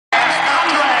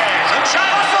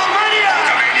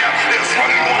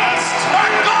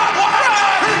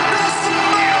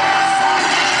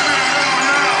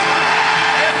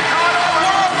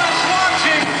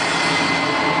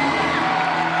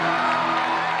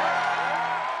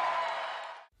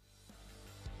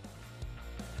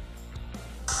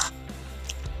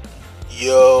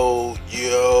Yo,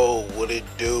 what it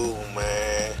do,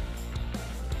 man?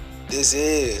 This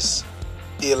is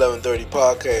the 11:30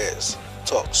 podcast.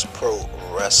 Talks pro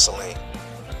wrestling.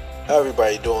 How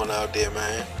everybody doing out there,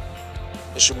 man?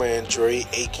 It's your man Dre,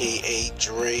 aka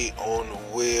Dre on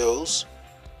Wheels.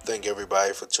 Thank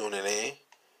everybody for tuning in.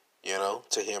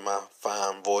 To hear my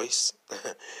fine voice.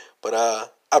 But I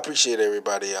appreciate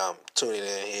everybody tuning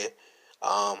in here.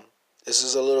 This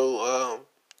is a little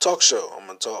talk show. I'm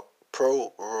gonna talk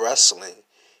pro wrestling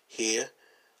here.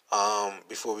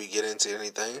 Before we get into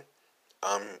anything,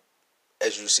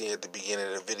 as you see at the beginning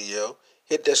of the video,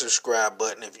 hit that subscribe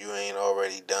button if you ain't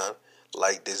already done.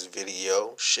 Like this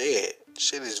video, share it,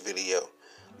 share this video.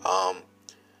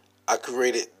 I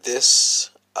created this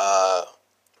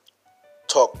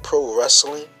talk pro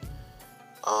wrestling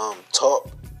talk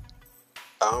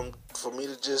for me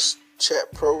to just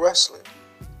chat pro wrestling.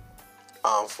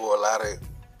 For a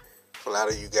lot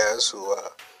of you guys who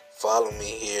follow me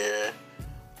here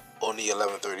on the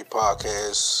 11:30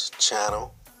 podcast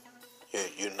channel,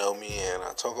 you know me, and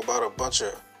I talk about a bunch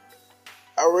of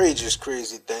outrageous,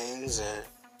 crazy things, and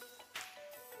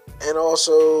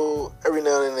also every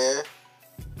now and then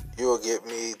you'll get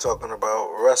me talking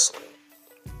about wrestling.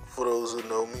 For those who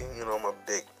know me, I'm a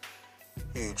big,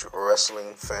 huge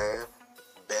wrestling fan.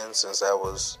 Been since I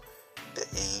was the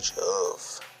age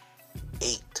of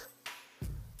 8.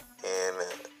 And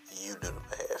you do the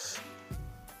math.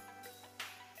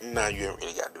 Nah, you ain't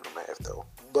really gotta do the math though.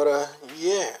 But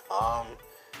yeah,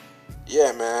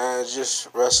 man. Just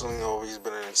wrestling always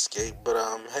been an escape. But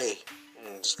hey,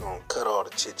 I'm just gonna cut all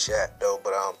the chit chat though.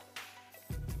 But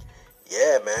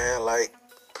yeah, man. Like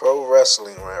pro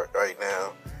wrestling right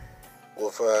now,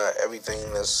 with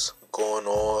everything that's going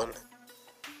on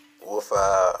with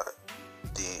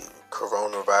the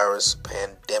coronavirus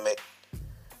pandemic,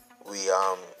 we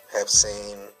have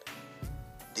seen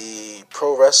the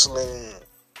pro wrestling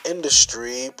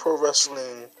industry, pro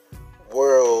wrestling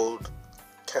world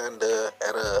kinda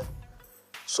at a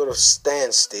sort of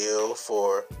standstill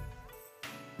for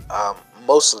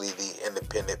mostly the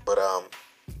independent, but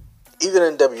even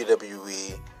in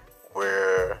WWE,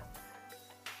 where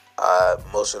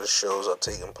most of the shows are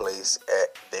taking place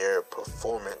at their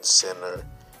performance center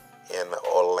in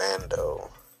Orlando.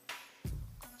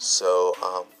 So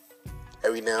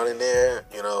every now and then,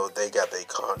 they got their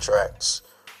contracts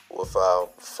with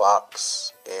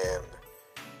Fox and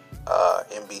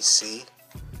NBC,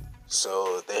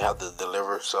 so they have to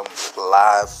deliver some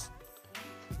live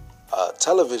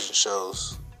television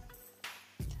shows.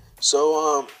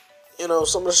 So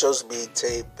some of the shows be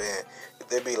taped and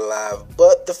they be live,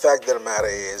 but the fact of the matter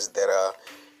is that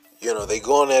they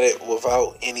going at it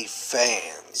without any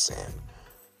fans, and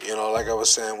like I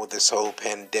was saying, with this whole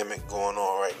pandemic going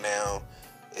on right now,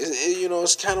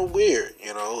 it's kind of weird.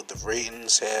 The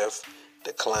ratings have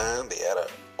declined. They at an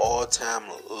all-time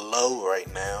low right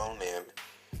now, and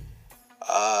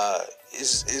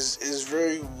it's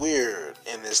very weird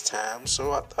in this time.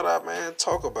 So I thought I'd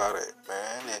talk about it,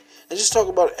 man, and just talk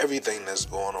about everything that's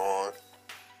going on.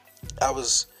 I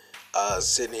was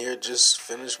sitting here, just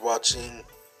finished watching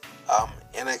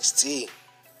NXT.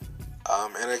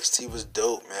 NXT was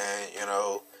dope, man.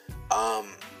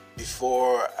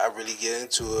 Before I really get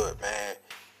into it, man,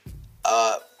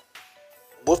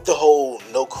 with the whole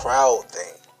no crowd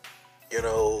thing,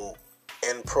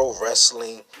 in pro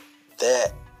wrestling,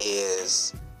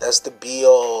 that's the be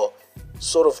all,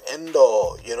 sort of end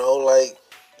all. Like,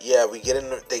 yeah, they get in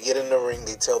the ring,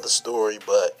 they tell the story,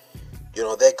 but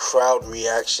that crowd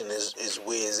reaction is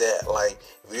where it's at. Like,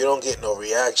 if you don't get no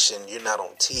reaction, you're not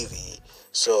on TV.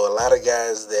 So a lot of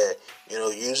guys that,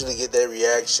 usually get that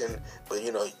reaction, but,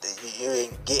 you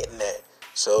ain't getting that.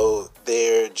 So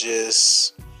they're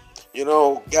just,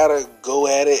 gotta go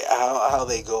at it how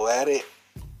they go at it.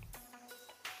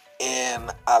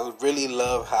 And I really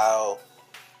love how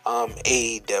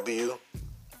AEW,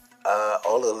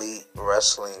 All Elite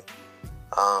Wrestling,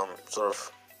 sort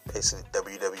of basically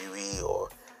WWE or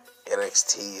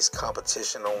NXT's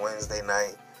competition on Wednesday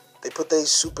night, they put these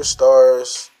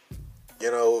superstars,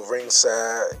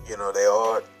 ringside. They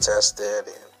all tested,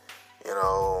 and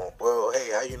well,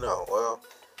 hey, how you know? Well,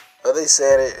 they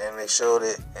said it and they showed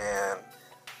it, and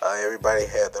everybody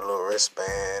had their little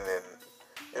wristband, and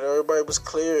everybody was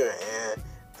clear, and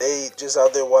they just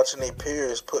out there watching their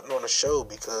peers putting on a show,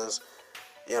 because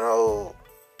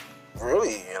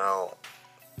really,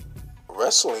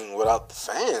 wrestling without the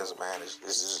fans, man, is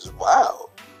just wild.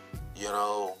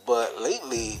 But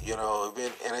lately,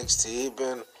 been NXT,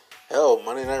 been hell,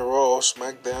 Monday Night Raw,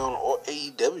 SmackDown, or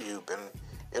AEW, been,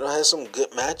 had some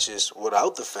good matches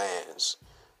without the fans.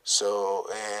 So,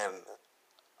 and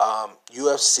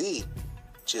UFC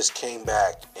just came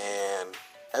back, and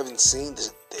haven't seen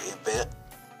the event,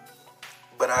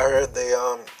 but I heard they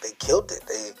killed it.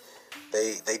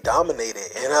 They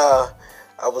dominated, and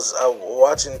I was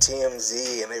watching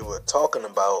TMZ, and they were talking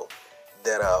about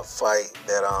that fight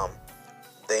that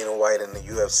Dana White and the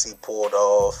UFC pulled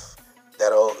off,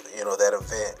 that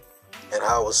event, and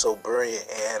how it was so brilliant,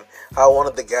 and how one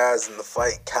of the guys in the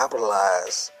fight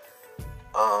capitalized,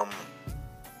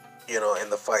 in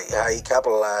the fight, how he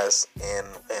capitalized and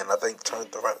I think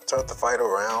turned the fight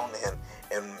around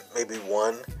and maybe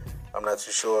won. I'm not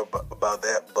too sure about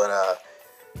that, but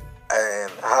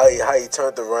and how he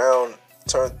turned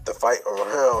the fight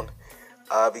around.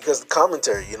 Because the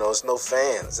commentary, it's no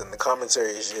fans, and the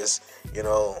commentary is just,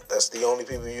 that's the only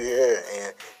people you hear,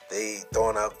 and they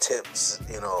throwing out tips,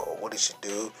 what he should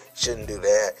do, shouldn't do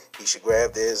that, he should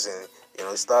grab this, and,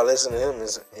 start listening to him,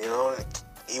 and,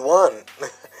 he won.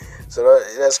 So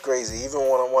that's crazy. Even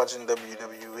when I'm watching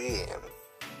WWE, and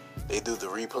they do the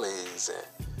replays,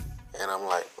 and I'm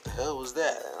like, what the hell was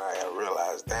that? And I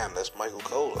realized, damn, that's Michael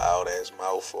Cole, loud ass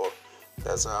mouth, or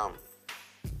that's,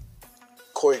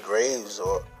 Corey Graves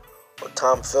or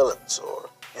Tom Phillips, or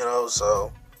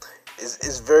so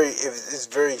it's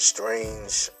very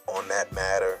strange on that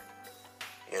matter,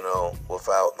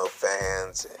 without no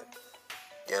fans, and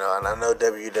I know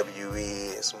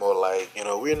WWE is more like,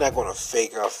 we're not gonna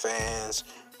fake our fans,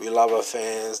 we love our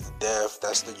fans to death,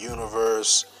 that's the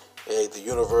universe, hey, the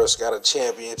universe got a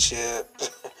championship,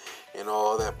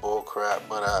 all that bull crap,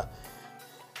 but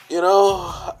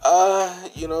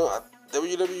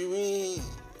WWE,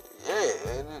 yeah,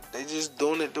 they just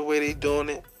doing it the way they doing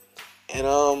it, and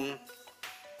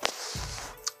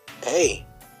hey,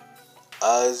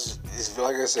 it's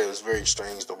like I said, it was very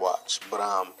strange to watch, but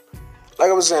like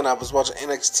I was saying, I was watching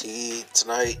NXT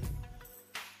tonight,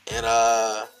 and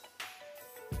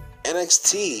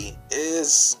NXT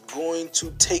is going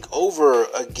to take over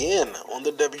again on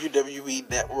the WWE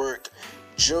Network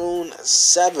June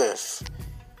 7th.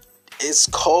 It's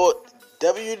called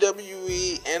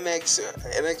WWE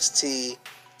NXT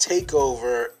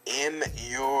Takeover in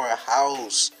Your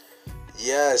House.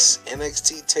 Yes,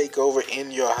 NXT Takeover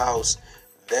in Your House.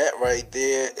 That right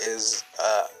there is,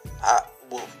 I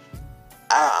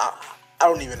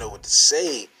don't even know what to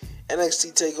say.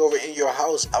 NXT Takeover in Your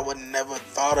House, I would never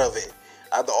thought of it.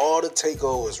 After all the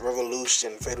takeovers,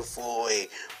 Revolution, Fatal 4-Way,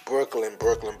 Brooklyn.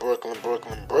 But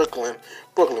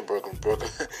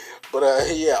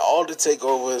yeah, all the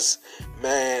takeovers,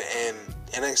 man, and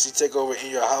NXT Takeover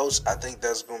in Your House, I think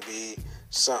that's gonna be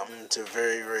something to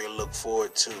very, very look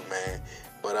forward to, man.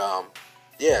 But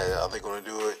yeah, are they gonna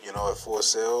do it, at Full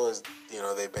Sail, as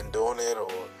they've been doing it,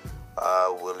 or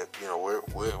will it,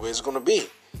 where's it gonna be?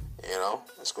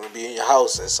 It's gonna be in your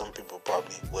house, as some people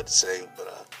probably would say, but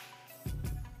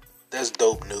that's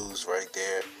dope news right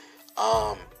there.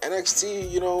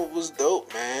 NXT, was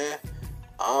dope, man.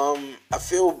 I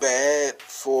feel bad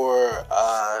for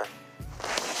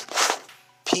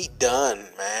Pete Dunne,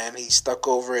 man. He's stuck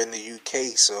over in the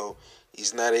UK, so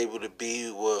he's not able to be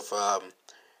with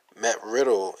Matt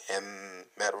Riddle, and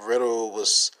Matt Riddle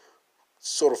was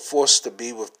sort of forced to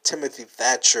be with Timothy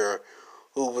Thatcher,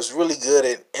 who was really good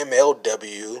at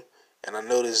MLW. And I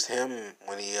noticed him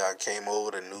when he came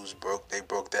over, the news broke. They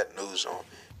broke that news on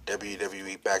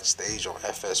WWE Backstage on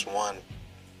FS1.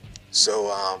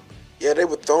 So, yeah, they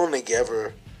were thrown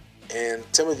together. And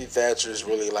Timothy Thatcher is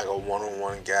really like a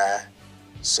one-on-one guy.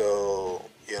 So,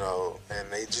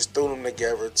 and they just threw them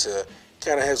together to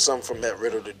kind of have something for Matt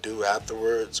Riddle to do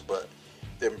afterwards. But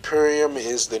the Imperium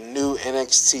is the new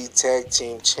NXT Tag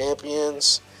Team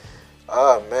Champions.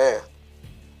 Man.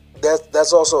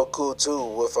 That's also cool too,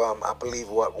 with I believe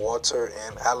Walter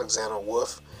and Alexander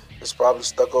Wolf is probably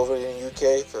stuck over in the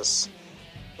UK, because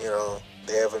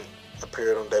they haven't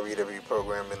appeared on WWE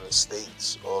program in the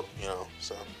States, or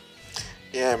so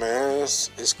yeah, man,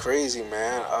 it's crazy,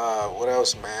 man. What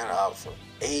else, man? For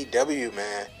AEW,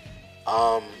 man,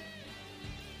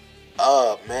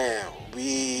 man,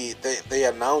 they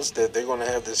announced that they're gonna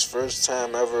have this first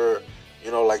time ever,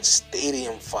 like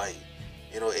stadium fight.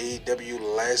 AEW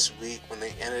last week, when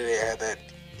they ended it, had that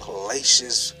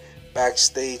hellacious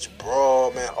backstage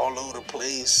brawl, man, all over the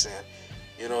place. And,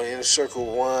 Inner Circle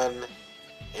won,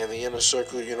 and the Inner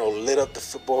Circle, lit up the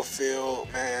football field,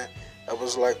 man. That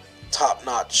was like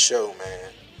top-notch show,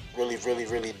 man. Really, really,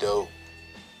 really dope.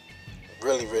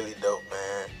 Really, really dope,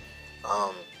 man.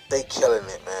 They killing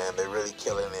it, man. They really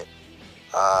killing it.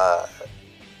 I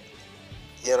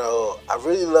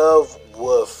really love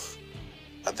Wolf.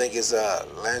 I think it's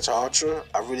Lance Archer.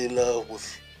 I really love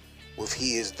what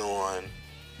he is doing,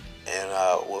 and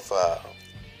with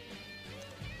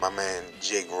my man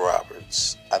Jake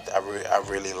Roberts. I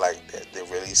really like that. They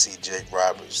really see Jake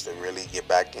Roberts to really get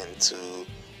back into,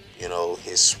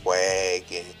 his swag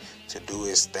and to do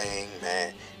his thing,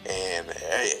 man. And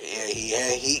yeah, he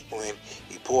had heat when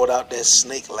he pulled out that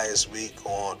snake last week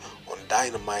on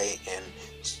Dynamite. And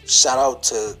shout out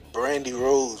to Brandy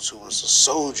Rhodes, who was a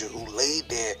soldier who laid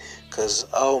there, because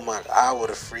oh my, I would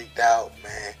have freaked out,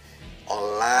 man.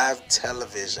 On live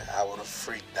television, I would have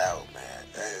freaked out, man.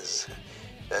 That is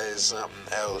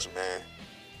something else, man.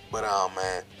 But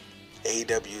man,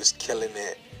 AEW is killing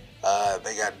it.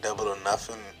 They got Double or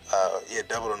Nothing.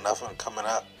 Double or Nothing coming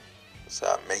up. It's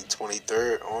May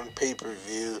 23rd on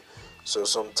pay-per-view. So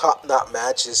some top-notch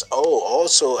matches. Oh,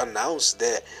 also announced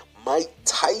that Mike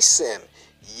Tyson,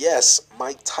 yes,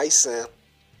 Mike Tyson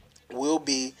will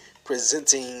be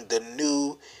presenting the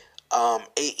new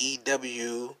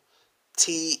AEW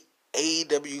TNT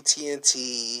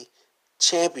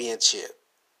Championship.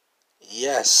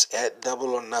 Yes, at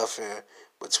Double or Nothing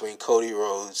between Cody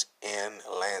Rhodes and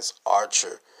Lance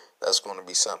Archer. That's going to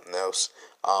be something else.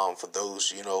 For those,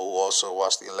 who also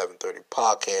watch the 11:30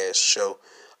 podcast show,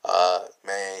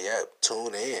 man, yeah,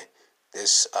 tune in.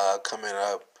 This coming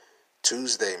up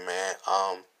Tuesday, man.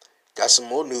 Got some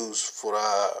more news for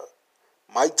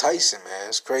Mike Tyson, man.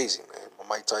 It's crazy, man. What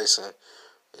Mike Tyson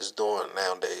is doing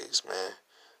nowadays, man.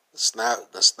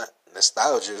 The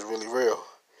nostalgia is really real.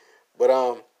 But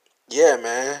yeah,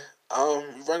 man. We're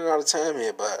running out of time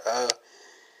here, but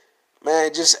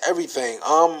man, just everything.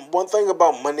 One thing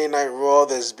about Monday Night Raw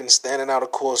that's been standing out,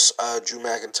 of course, Drew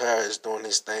McIntyre is doing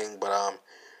his thing, but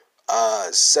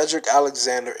Cedric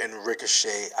Alexander and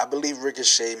Ricochet. I believe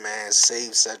Ricochet, man,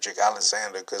 saved Cedric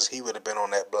Alexander, because he would have been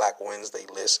on that Black Wednesday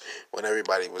list when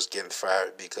everybody was getting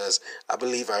fired, because I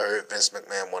believe I heard Vince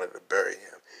McMahon wanted to bury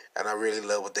him. And I really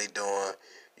love what they doing,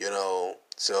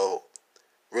 so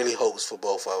really hopes for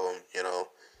both of them,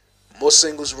 More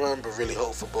singles run, but really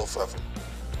hope for both of them.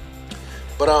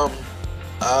 But,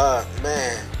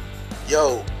 man,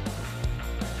 yo,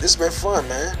 this been fun,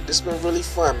 man. This been really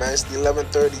fun, man. It's the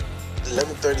 11:30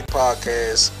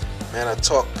 podcast, man. I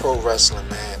talk pro wrestling,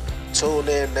 man. Tune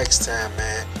in next time,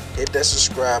 man. Hit that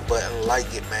subscribe button,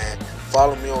 like it, man.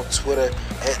 Follow me on Twitter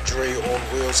at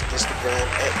Dreonwheels, Instagram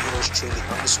at yours truly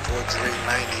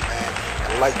 _Dre90, man.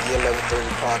 And like the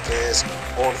 11:30 podcast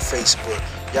on Facebook.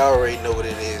 Y'all already know what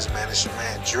it is, man. It's your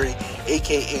man Dre,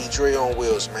 aka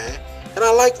Dreonwheels, man. And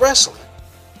I like wrestling.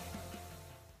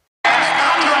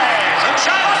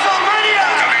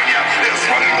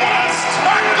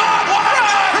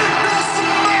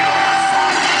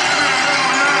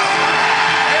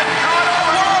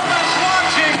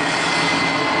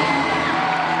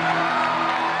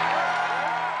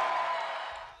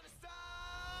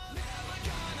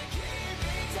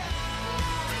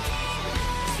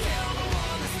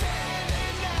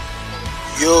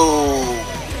 Yo,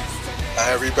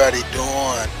 how everybody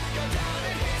doing?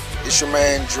 It's your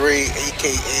man Dre,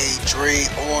 aka Dre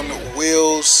on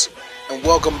Wheels, and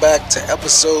welcome back to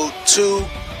episode 2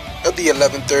 of the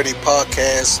 11:30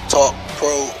 podcast, Talk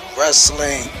Pro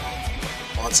Wrestling.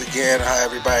 Once again, how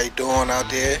everybody doing out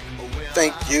there?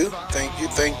 Thank you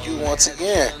once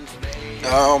again.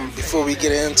 Before we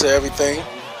get into everything,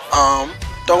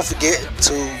 don't forget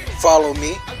to follow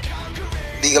me,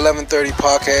 the 11:30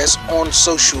 podcast, on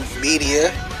social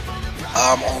media.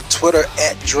 On Twitter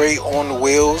at Dre on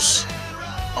Wheels,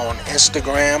 on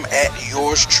Instagram at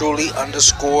yours truly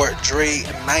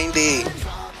 _Dre90,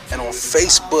 and on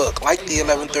Facebook, like the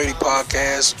 11:30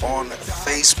 podcast on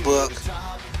Facebook,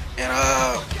 and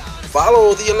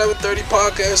follow the 11:30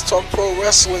 podcast Talk Pro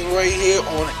Wrestling right here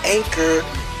on Anchor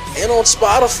and on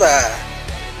Spotify.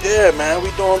 Yeah, man,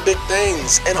 we doing big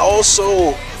things. And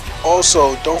also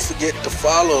don't forget to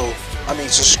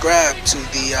subscribe to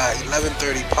the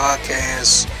 11:30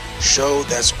 podcast show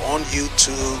that's on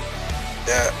YouTube,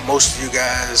 that most of you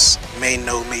guys may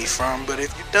know me from. But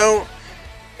if you don't,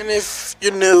 and if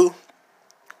you're new,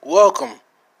 welcome.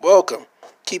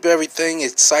 Keep everything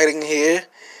exciting here.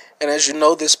 And as you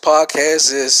know, this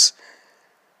podcast is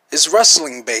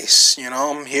wrestling based.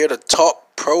 I'm here to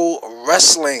talk pro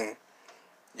wrestling.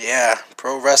 Yeah,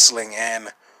 pro wrestling,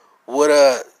 and what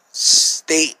a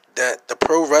state that the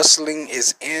pro wrestling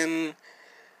is in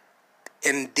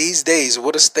these days.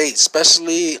 What a state,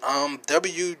 especially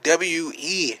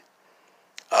WWE.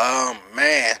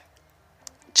 Man,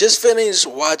 just finished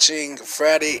watching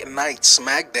Friday Night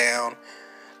SmackDown.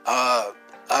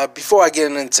 Before I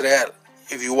get into that,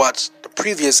 if you watched the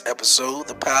previous episode,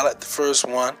 the pilot, the first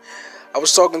one, I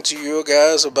was talking to you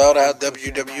guys about how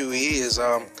WWE is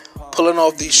pulling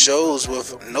off these shows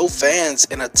with no fans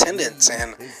in attendance,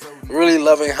 and really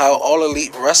loving how All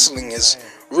Elite Wrestling is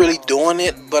really doing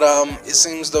it. But it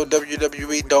seems though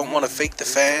WWE don't want to fake the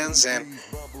fans, and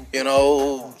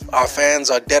our fans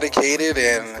are dedicated,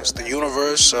 and it's the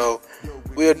universe, so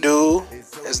we'll do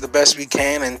as the best we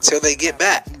can until they get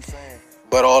back.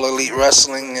 But All Elite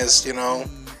Wrestling is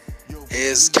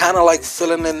kind of like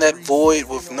filling in that void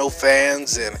with no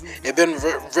fans, and it's been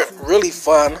really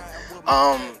fun.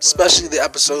 Especially the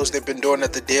episodes they've been doing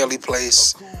at the Daily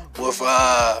Place with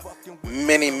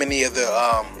many of the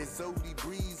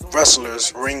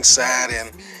wrestlers ringside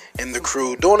and the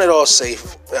crew, doing it all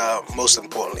safe. Most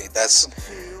importantly,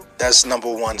 that's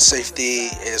number one. Safety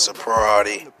is a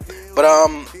priority. But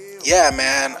yeah,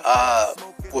 man.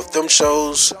 With them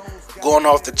shows going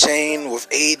off the chain, with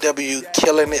AEW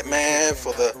killing it, man,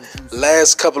 for the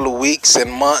last couple of weeks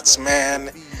and months,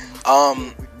 man.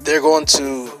 They're going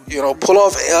to, pull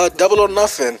off Double or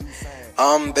Nothing.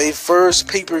 They first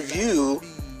pay-per-view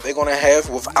they're going to have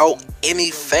without any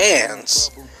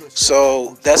fans.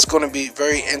 So that's going to be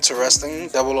very interesting.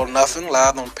 Double or Nothing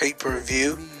live on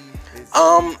pay-per-view.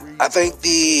 I think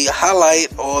the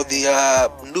highlight or the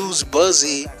news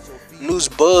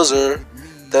buzzer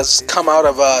that's come out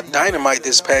of Dynamite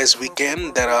this past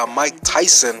weekend, that Mike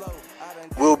Tyson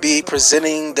will be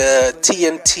presenting the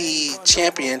TNT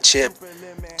Championship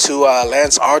to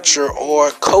Lance Archer or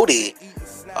Cody,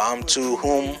 to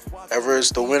whomever is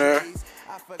the winner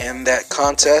in that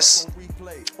contest.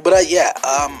 But yeah,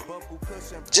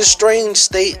 just strange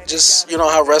state, just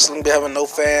how wrestling be having no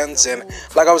fans. And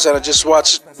like I was saying, I just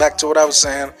watched, back to what I was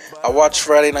saying, I watched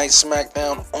Friday Night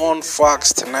SmackDown on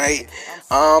Fox tonight.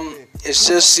 It's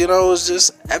just, it's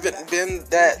just haven't been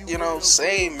that,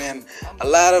 same. And a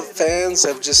lot of fans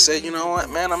have just said, you know what,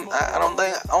 man, I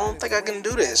don't think I can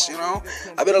do this.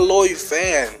 I've been a loyal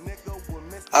fan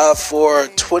for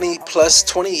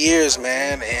 20 years,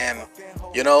 man. And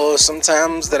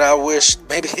sometimes that I wish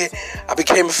maybe I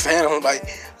became a fan like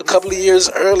a couple of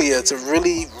years earlier to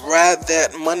really ride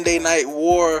that Monday Night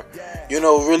War,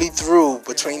 really through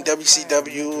between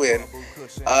WCW and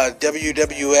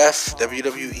WWF,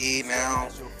 WWE now,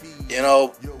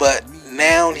 but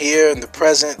now here in the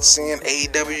present, seeing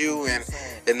AEW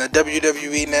and the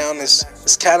WWE now,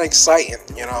 it's kind of exciting,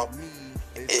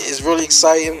 It's really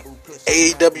exciting.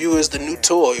 AEW is the new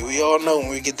toy. We all know when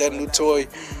we get that new toy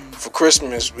for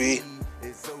Christmas, we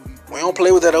don't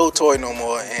play with that old toy no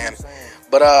more.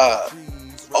 But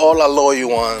all our loyal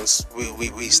ones,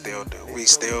 we still do. We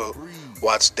still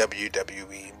watch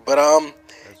WWE. But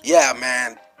yeah,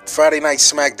 man, Friday Night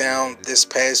SmackDown this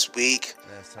past week,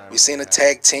 we seen a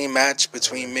tag team match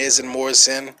between Miz and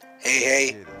Morrison.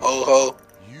 Hey, ho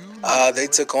ho. They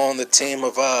took on the team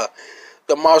of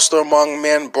the Monster Among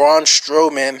Men, Braun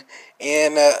Strowman,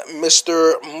 and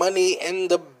Mr. Money in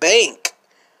the Bank,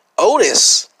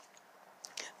 Otis.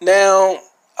 Now,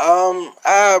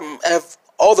 I have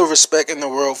all the respect in the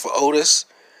world for Otis,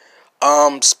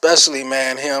 especially,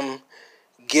 man, him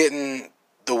getting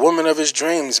the woman of his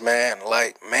dreams, man,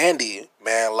 like Mandy,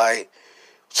 man, like,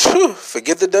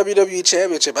 forget the WWE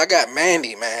Championship, I got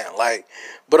Mandy, man, like,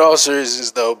 but all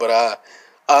seriousness though, but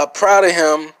proud of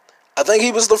him. I think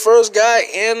he was the first guy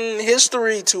in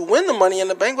history to win the Money in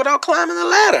the Bank without climbing the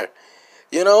ladder.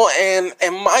 And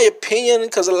in my opinion,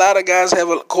 because a lot of guys have,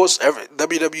 of course,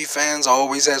 WWE fans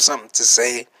always have something to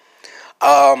say.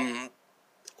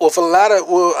 With a lot of,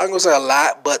 well, I'm going to say a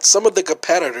lot, but some of the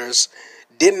competitors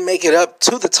didn't make it up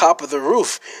to the top of the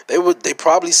roof. They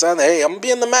probably said, hey, I'm going to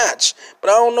be in the match, but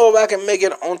I don't know if I can make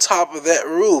it on top of that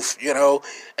roof,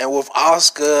 And with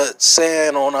Asuka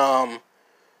saying on,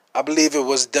 I believe it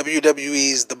was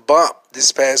WWE's The Bump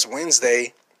this past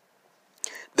Wednesday,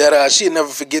 that she'd never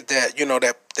forget that,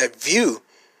 that view.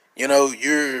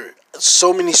 You're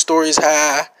so many stories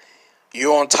high.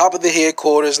 You're on top of the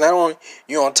headquarters. Not only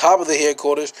you're on top of the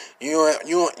headquarters, you're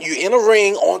in a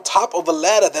ring on top of a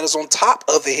ladder that is on top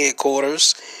of the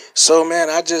headquarters. So, man,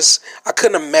 I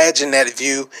couldn't imagine that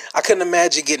view. I couldn't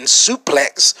imagine getting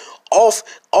suplexed off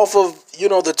of,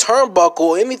 the turnbuckle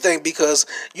or anything, because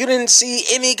you didn't see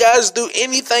any guys do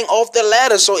anything off the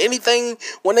ladder. So anything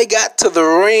when they got to the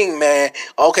ring, man,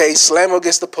 okay, slam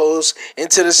against the post,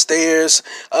 into the stairs,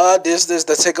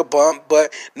 they take a bump,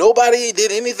 but nobody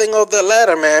did anything off the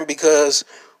ladder, man, because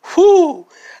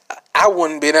I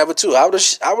wouldn't been able to. I would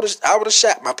have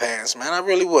shot my pants, man. I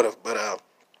really would have.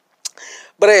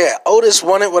 But yeah, Otis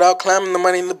won it without climbing the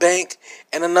Money in the Bank.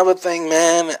 And another thing,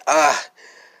 man, I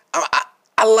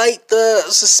like the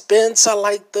suspense, I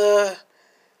like the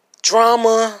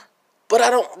drama, but I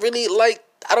don't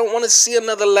want to see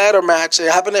another ladder match.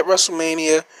 It happened at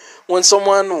WrestleMania when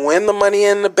someone win the Money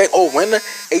in the Bank or win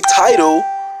a title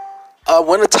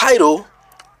win a title,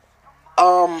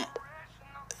 and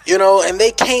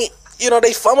they can't,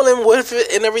 they fumbling with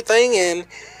it and everything, and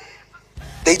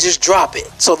they just drop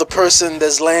it. So the person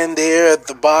that's laying there at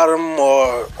the bottom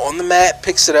or on the mat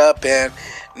picks it up, and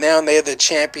now they're the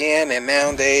champion, and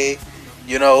now they,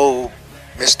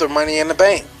 Mr. Money in the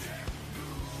Bank.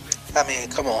 I mean,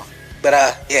 come on. But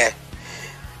yeah,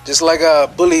 just like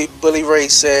Bully Ray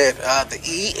said, the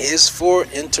E is for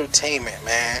entertainment,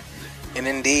 man, and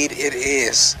indeed it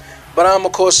is. But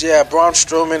of course, yeah, Braun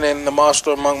Strowman and the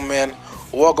Monster Among Men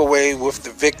walk away with the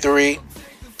victory.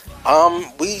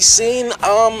 We seen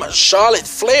Charlotte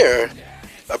Flair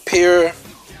appear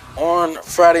on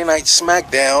Friday Night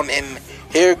SmackDown, and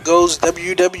here goes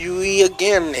WWE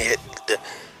again.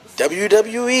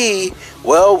 WWE,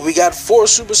 well, we got 4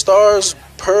 superstars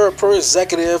per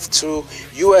executive to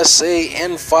USA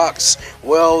and Fox.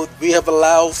 Well, we have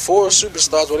allowed 4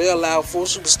 superstars, they allow 4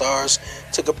 superstars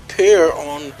to appear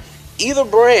on either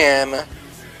brand.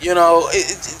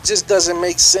 It just doesn't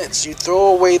make sense. You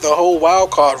throw away the whole wild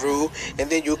card rule, and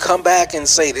then you come back and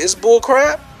say this bull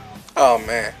crap. Oh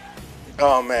man.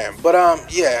 But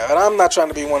yeah, and I'm not trying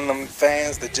to be one of them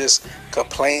fans that just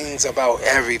complains about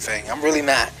everything. I'm really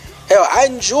not. Hell, I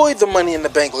enjoyed the Money in the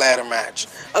Bank ladder match.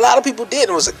 A lot of people did.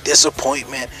 It was a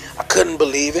disappointment. I couldn't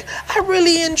believe it. I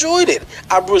really enjoyed it.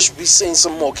 I wish we seen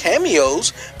some more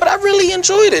cameos, but I really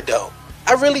enjoyed it though.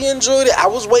 I really enjoyed it. I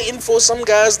was waiting for some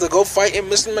guys to go fight in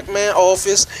Mr. McMahon's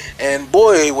office, and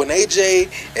boy, when AJ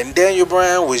and Daniel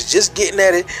Bryan was just getting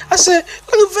at it, I said,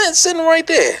 look at Vince sitting right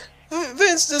there.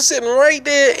 Vince just sitting right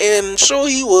there, and sure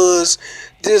he was,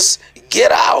 just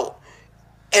get out.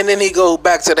 And then he go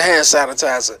back to the hand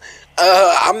sanitizer.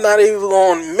 I'm not even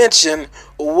going to mention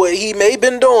what he may have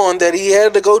been doing that he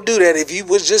had to go do that if he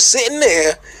was just sitting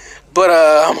there. But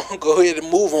I'm going to go ahead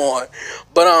and move on.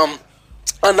 But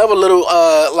another little,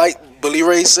 like Billy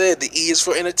Ray said, the E is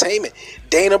for entertainment.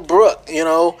 Dana Brooke,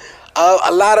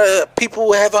 a lot of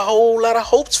people have a whole lot of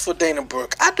hopes for Dana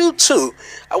Brooke. I do too.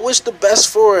 I wish the best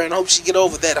for her and hope she get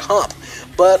over that hump.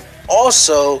 But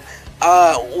also,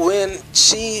 when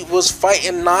she was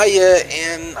fighting Nia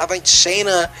and I think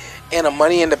Shayna in a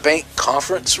Money in the Bank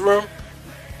conference room,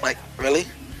 like, really?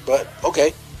 But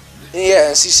okay. Yeah,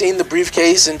 and she seen the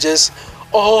briefcase and just,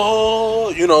 the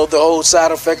whole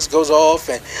side effects goes off,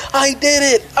 and I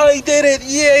did it,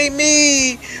 yay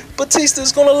me,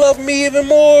 Batista's gonna love me even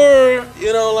more,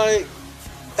 like,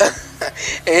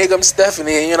 and here comes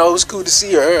Stephanie, and it was cool to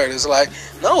see her, and it's like,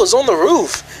 no, it's on the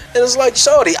roof, and it's like,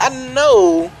 shorty, I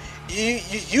know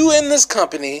you in this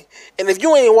company, and if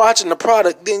you ain't watching the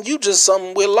product, then you just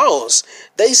somewhere lost.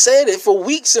 They said it for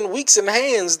weeks and weeks and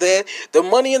hands that the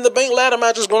Money in the Bank ladder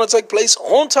match is going to take place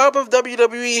on top of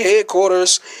WWE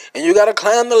headquarters, and you got to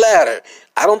climb the ladder.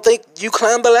 I don't think you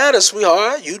climbed the ladder,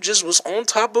 sweetheart. You just was on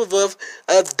top of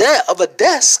a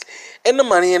desk in the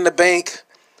Money in the Bank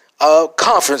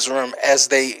conference room, as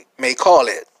they may call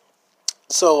it.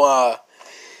 So,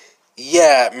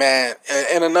 yeah, man.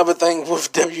 And another thing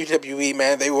with WWE,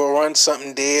 man, they will run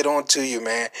something dead onto you,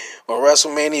 man. When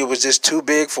WrestleMania was just too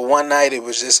big for one night, it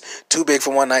was just too big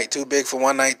for one night, too big for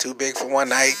one night, too big for one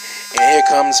night. And here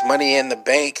comes Money in the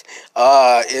Bank.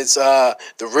 It's the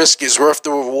risk is worth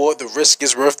the reward. The risk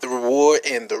is worth the reward,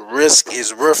 and the risk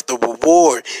is worth the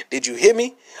reward. Did you hear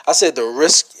me? I said the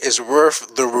risk is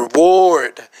worth the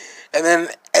reward. And then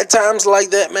at times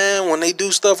like that, man, when they do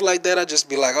stuff like that, I just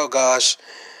be like, oh gosh.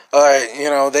 All right,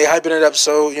 they hyping it up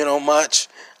so, much.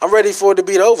 I'm ready for it to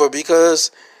be over because,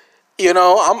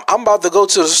 I'm about to go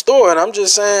to the store and I'm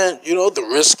just saying, the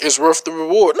risk is worth the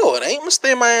reward. No, it ain't. I'm going to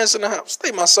stay my ass in the house.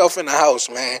 Stay myself in the house,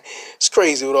 man. It's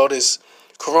crazy with all this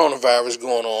coronavirus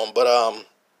going on. But,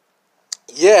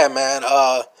 yeah, man.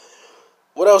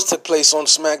 What else took place on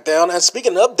SmackDown? And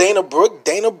speaking of Dana Brooke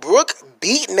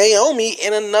beat Naomi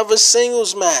in another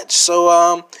singles match. So,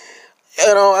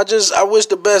 I wish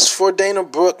the best for Dana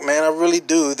Brooke, man. I really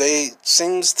do. They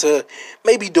seems to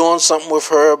maybe doing something with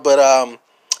her, but I'm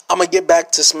gonna get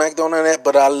back to SmackDown on that.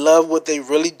 But I love what they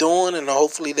really doing, and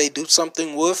hopefully they do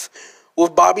something with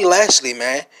Bobby Lashley,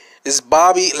 man. It's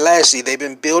Bobby Lashley. They've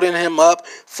been building him up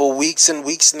for weeks and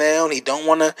weeks now, and he don't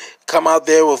want to come out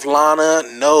there with Lana.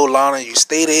 No, Lana, you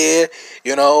stay there.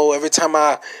 Every time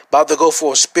I about to go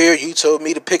for a spear, you told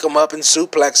me to pick him up and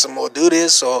suplex him or do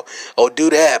this or do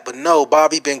that. But no,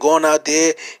 Bobby been going out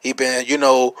there. He been,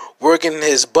 working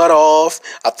his butt off.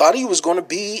 I thought he was going to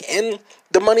be in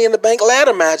the Money in the Bank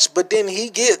ladder match, but then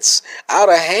he gets out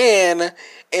of hand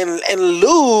and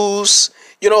lose,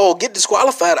 get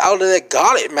disqualified out of that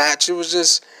gauntlet match. It was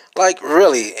just like,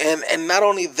 really. And not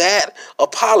only that,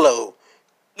 Apollo,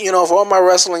 for all my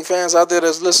wrestling fans out there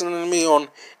that's listening to me on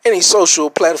any social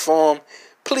platform,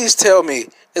 please tell me,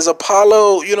 is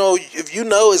Apollo, if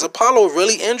is Apollo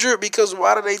really injured? Because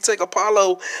why did they take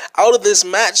Apollo out of this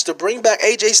match to bring back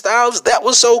AJ Styles? That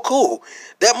was so cool.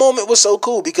 That moment was so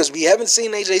cool because we haven't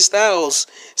seen AJ Styles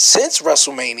since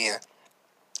WrestleMania.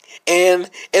 And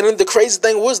then the crazy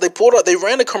thing was they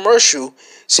ran a commercial.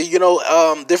 See,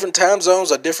 different time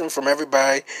zones are different from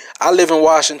everybody. I live in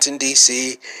Washington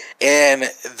D.C. and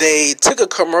they took a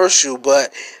commercial,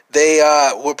 but they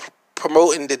were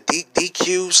promoting the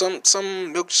DQ,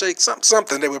 some milkshake,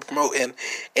 something they were promoting,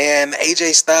 and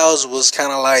AJ Styles was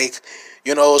kind of like,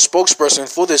 a spokesperson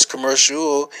for this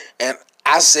commercial. And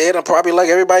I said, and probably like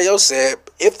everybody else said,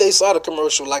 if they saw the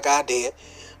commercial like I did,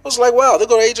 I was like, wow, they're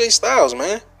going to AJ Styles,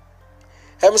 man.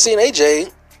 Haven't seen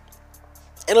AJ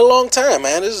in a long time,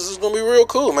 man. This is going to be real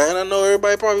cool, man. I know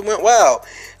everybody probably went, wow.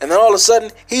 And then all of a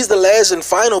sudden, he's the last and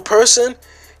final person.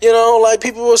 Like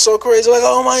people were so crazy. Like,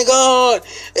 oh my God,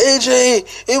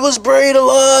 AJ, it was buried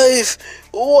alive.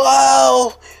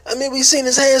 Wow. I mean, we seen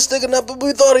his hand sticking up, but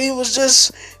we thought he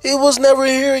was never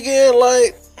here again.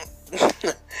 Like,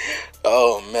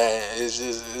 oh man,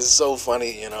 it's so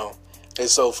funny,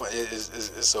 It's so funny.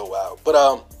 It's so wild. But,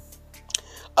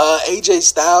 AJ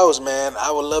Styles, man, I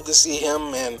would love to see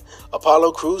him and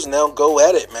Apollo Crews now go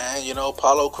at it, man.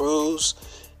 Apollo Crews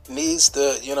needs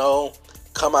to,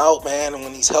 come out, man, and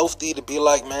when he's healthy to be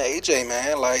like, man, AJ,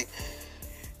 man, like,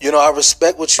 I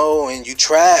respect what and you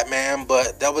tried, man,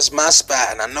 but that was my spot,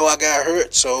 and I know I got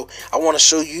hurt, so I want to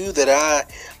show you that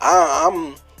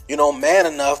I'm man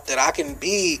enough that I can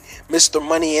be Mr.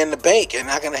 Money in the Bank,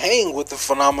 and I can hang with the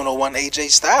phenomenal one, AJ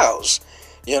Styles,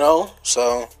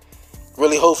 so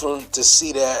really hoping to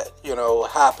see that,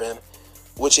 happen,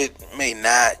 which it may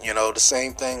not, the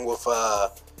same thing with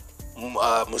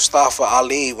Mustafa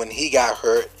Ali when he got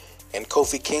hurt and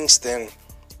Kofi Kingston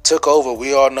took over.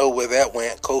 We all know where that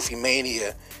went, Kofi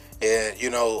Mania,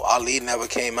 and, Ali never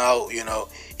came out,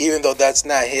 even though that's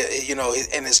not his,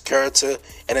 in his character,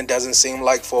 and it doesn't seem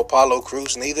like for Apollo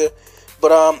Crews neither,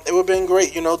 but it would have been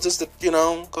great, just to,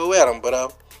 go at him,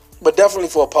 but definitely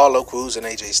for Apollo Crews and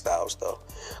AJ Styles, though.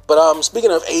 But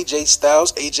speaking of AJ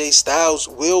Styles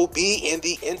will be in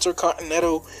the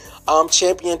Intercontinental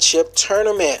Championship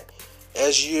tournament.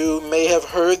 As you may have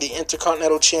heard, the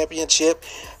Intercontinental Championship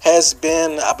has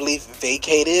been, I believe,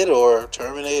 vacated or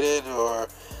terminated, or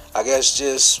I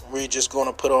guess we're just going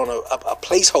to put on a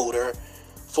placeholder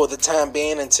for the time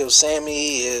being until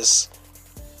Sammy is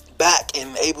back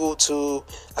and able to,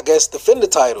 I guess, defend the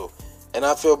title. And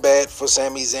I feel bad for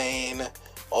Sami Zayn.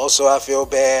 Also, I feel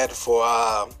bad for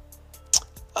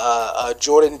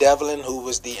Jordan Devlin, who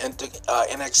was the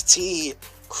NXT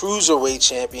Cruiserweight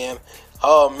Champion.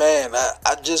 Oh, man,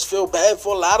 I just feel bad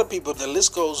for a lot of people. The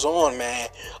list goes on, man.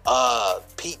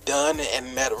 Pete Dunne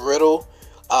and Matt Riddle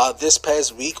this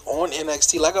past week on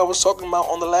NXT, like I was talking about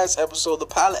on the last episode, the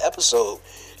pilot episode,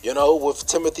 with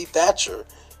Timothy Thatcher.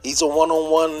 He's a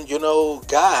one-on-one,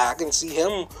 guy. I can see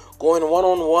him going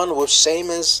one-on-one with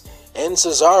Sheamus and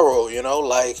Cesaro,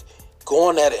 like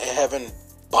going at it and having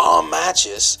bomb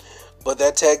matches. But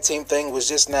that tag team thing was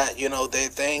just not, their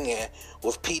thing. And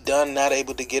with Pete Dunne not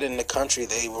able to get in the country,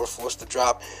 they were forced to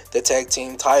drop the tag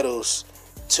team titles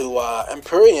to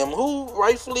Imperium, who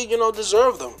rightfully,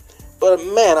 deserve them. But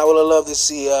man, I would have loved to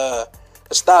see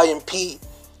Stallion Pete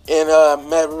and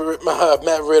Matt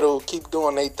Riddle keep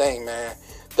doing their thing, man.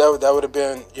 That would have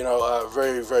been,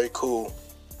 very, very cool.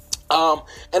 And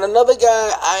another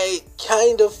guy I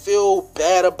kind of feel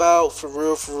bad about, for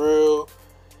real,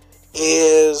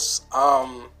 is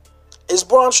Braun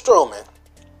Strowman.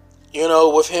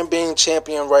 With him being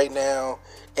champion right now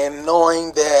and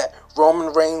knowing that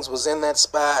Roman Reigns was in that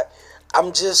spot,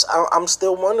 I'm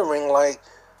still wondering, like,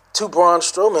 to Braun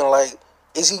Strowman, like,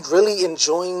 is he really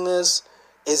enjoying this?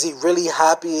 Is he really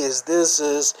happy? Of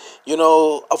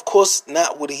course,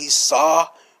 not what he saw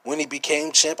when he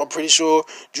became champ. I'm pretty sure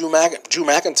Drew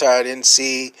McIntyre didn't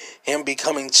see him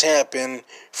becoming champ in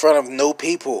front of no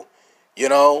people.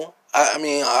 I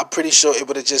mean, I'm pretty sure it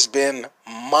would have just been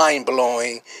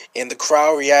mind-blowing, and the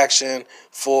crowd reaction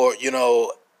for,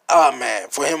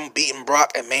 for him beating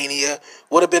Brock at Mania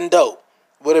would have been dope.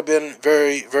 Would have been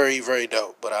very, very, very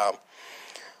dope. But,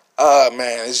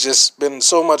 man, it's just been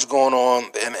so much going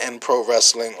on in pro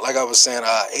wrestling. Like I was saying,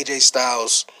 AJ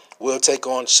Styles will take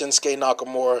on Shinsuke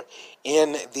Nakamura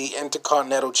in the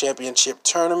Intercontinental Championship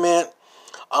tournament.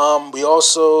 We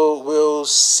also will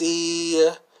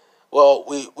see,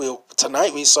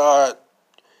 tonight we saw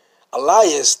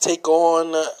Elias take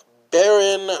on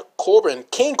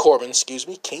King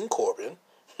Corbin.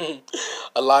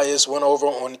 Elias went over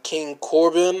on King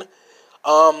Corbin.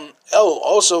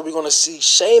 Also, we're going to see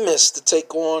Sheamus to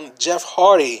take on Jeff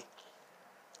Hardy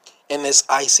in this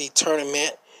IC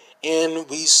tournament. And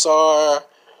we saw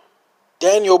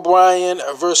Daniel Bryan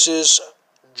versus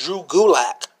Drew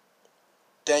Gulak.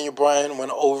 Daniel Bryan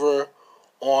went over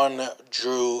on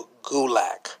Drew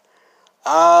Gulak.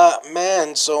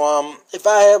 Man, so if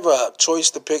I have a choice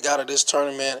to pick out of this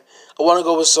tournament, I want to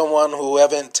go with someone who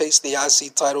haven't tasted the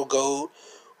IC title gold,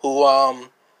 who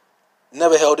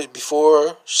never held it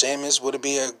before. Sheamus would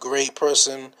be a great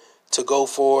person to go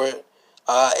for it.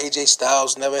 AJ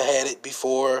Styles never had it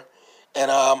before. And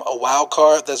a wild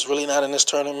card that's really not in this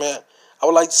tournament, I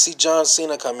would like to see John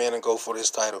Cena come in and go for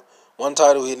this title. One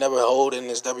title he never held in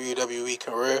his WWE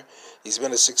career. He's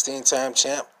been a 16-time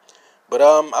champ. But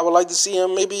I would like to see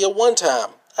him maybe a one-time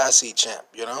IC champ,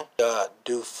 you know?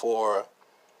 Do for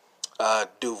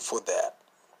that.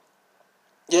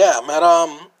 Yeah, man.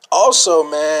 Also,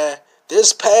 man,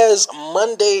 this past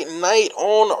Monday night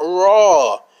on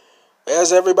Raw,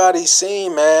 as everybody's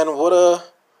seen, man, what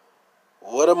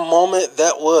a moment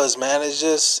that was, man.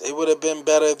 It would have been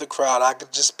better if the crowd, I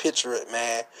could just picture it,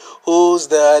 man. Who's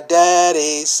the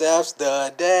daddy? Seth's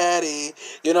the daddy.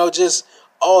 You know, just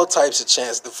all types of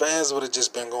chants. The fans would have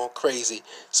just been going crazy,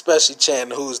 especially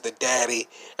chanting who's the daddy.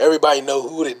 Everybody know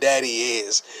who the daddy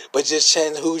is, but just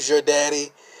chanting who's your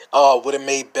daddy, would have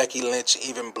made Becky Lynch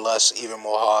even blush even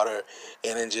more harder.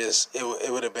 And then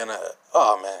it would have been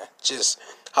just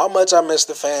how much I miss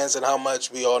the fans, and how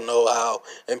much we all know how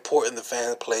important the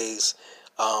fan plays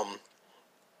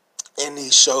in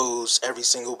these shows every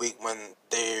single week when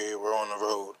they were on the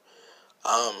road.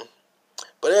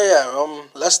 But yeah,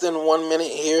 less than 1 minute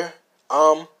here.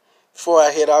 Before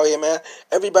I head out here, man.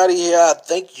 Everybody here, I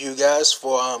thank you guys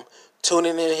for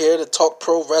tuning in here to talk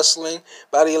pro wrestling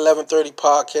by the 1130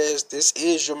 podcast. This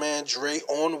is your man Dre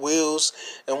on Wheels,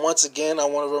 and once again, I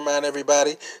want to remind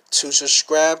everybody to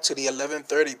subscribe to the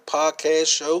 1130 podcast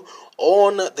show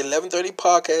on the 1130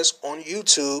 podcast on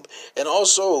YouTube, and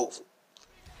also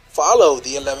follow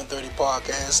the 1130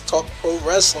 podcast Talk Pro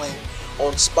Wrestling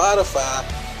on Spotify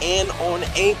and on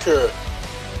Anchor.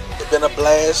 It's been a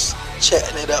blast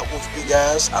chatting it up with you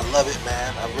guys. I love it,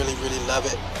 man. I really, really love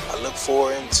it. I look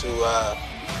forward to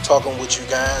talking with you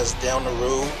guys down the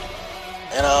road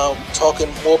and talking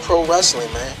more pro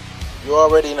wrestling, man. You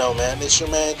already know, man. It's your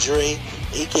man Dre,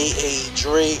 aka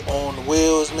Dre on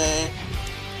Wheels, man.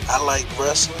 I like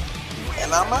wrestling,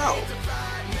 and I'm out.